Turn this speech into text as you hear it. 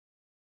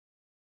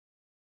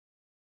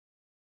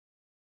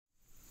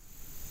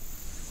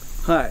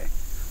Hi,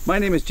 my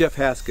name is Jeff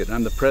Haskett.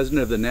 I'm the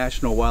president of the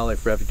National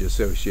Wildlife Refuge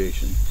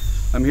Association.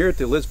 I'm here at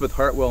the Elizabeth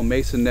Hartwell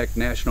Mason Neck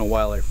National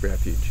Wildlife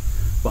Refuge.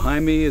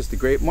 Behind me is the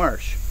Great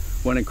Marsh,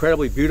 one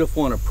incredibly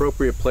beautiful and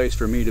appropriate place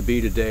for me to be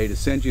today to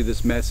send you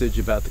this message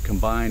about the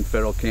combined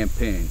federal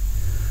campaign.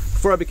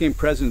 Before I became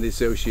president of the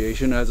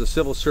association, I was a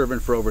civil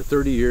servant for over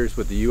 30 years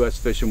with the U.S.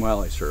 Fish and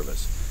Wildlife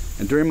Service.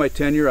 And during my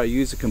tenure, I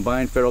used the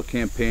combined federal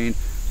campaign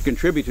to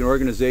contribute to an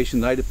organization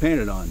that I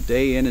depended on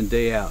day in and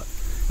day out,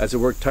 as it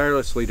worked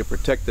tirelessly to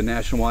protect the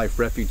National Wildlife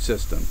Refuge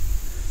system.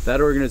 That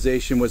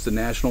organization was the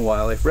National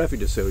Wildlife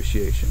Refuge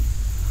Association.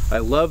 I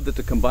loved that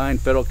the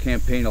combined federal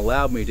campaign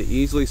allowed me to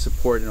easily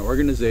support an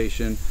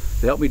organization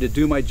to help me to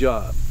do my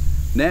job.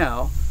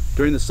 Now,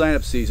 during the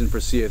sign-up season for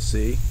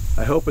CFC,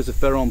 I hope as a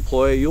federal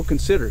employee you'll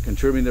consider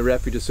contributing to the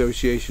Refuge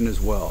Association as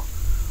well.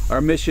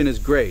 Our mission is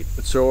great,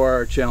 but so are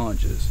our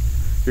challenges.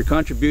 Your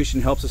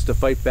contribution helps us to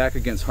fight back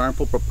against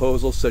harmful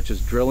proposals such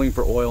as drilling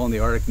for oil in the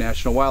Arctic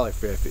National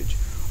Wildlife Refuge,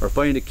 or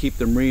fighting to keep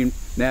the marine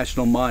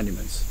national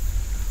monuments,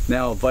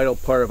 now a vital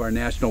part of our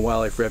National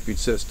Wildlife Refuge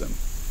system.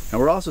 And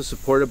we're also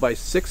supported by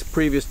 6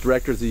 previous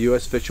directors of the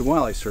U.S. Fish and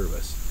Wildlife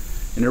Service.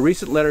 In a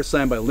recent letter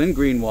signed by Lynn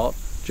Greenwalt,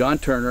 John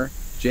Turner,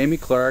 Jamie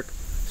Clark,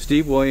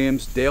 Steve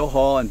Williams, Dale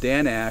Hall, and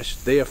Dan Ash,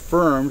 they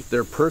affirmed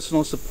their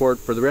personal support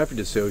for the Refuge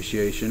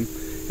Association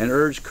and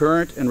urged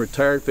current and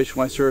retired Fish and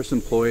Wildlife Service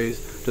employees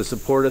to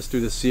support us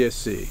through the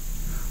CFC.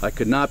 I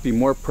could not be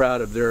more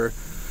proud of their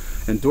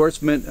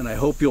endorsement, and I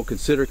hope you'll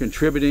consider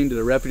contributing to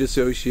the Refuge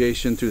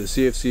Association through the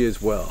CFC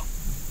as well.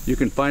 You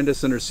can find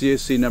us under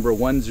CFC number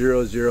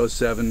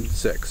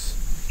 10076.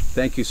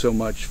 Thank you so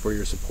much for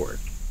your support.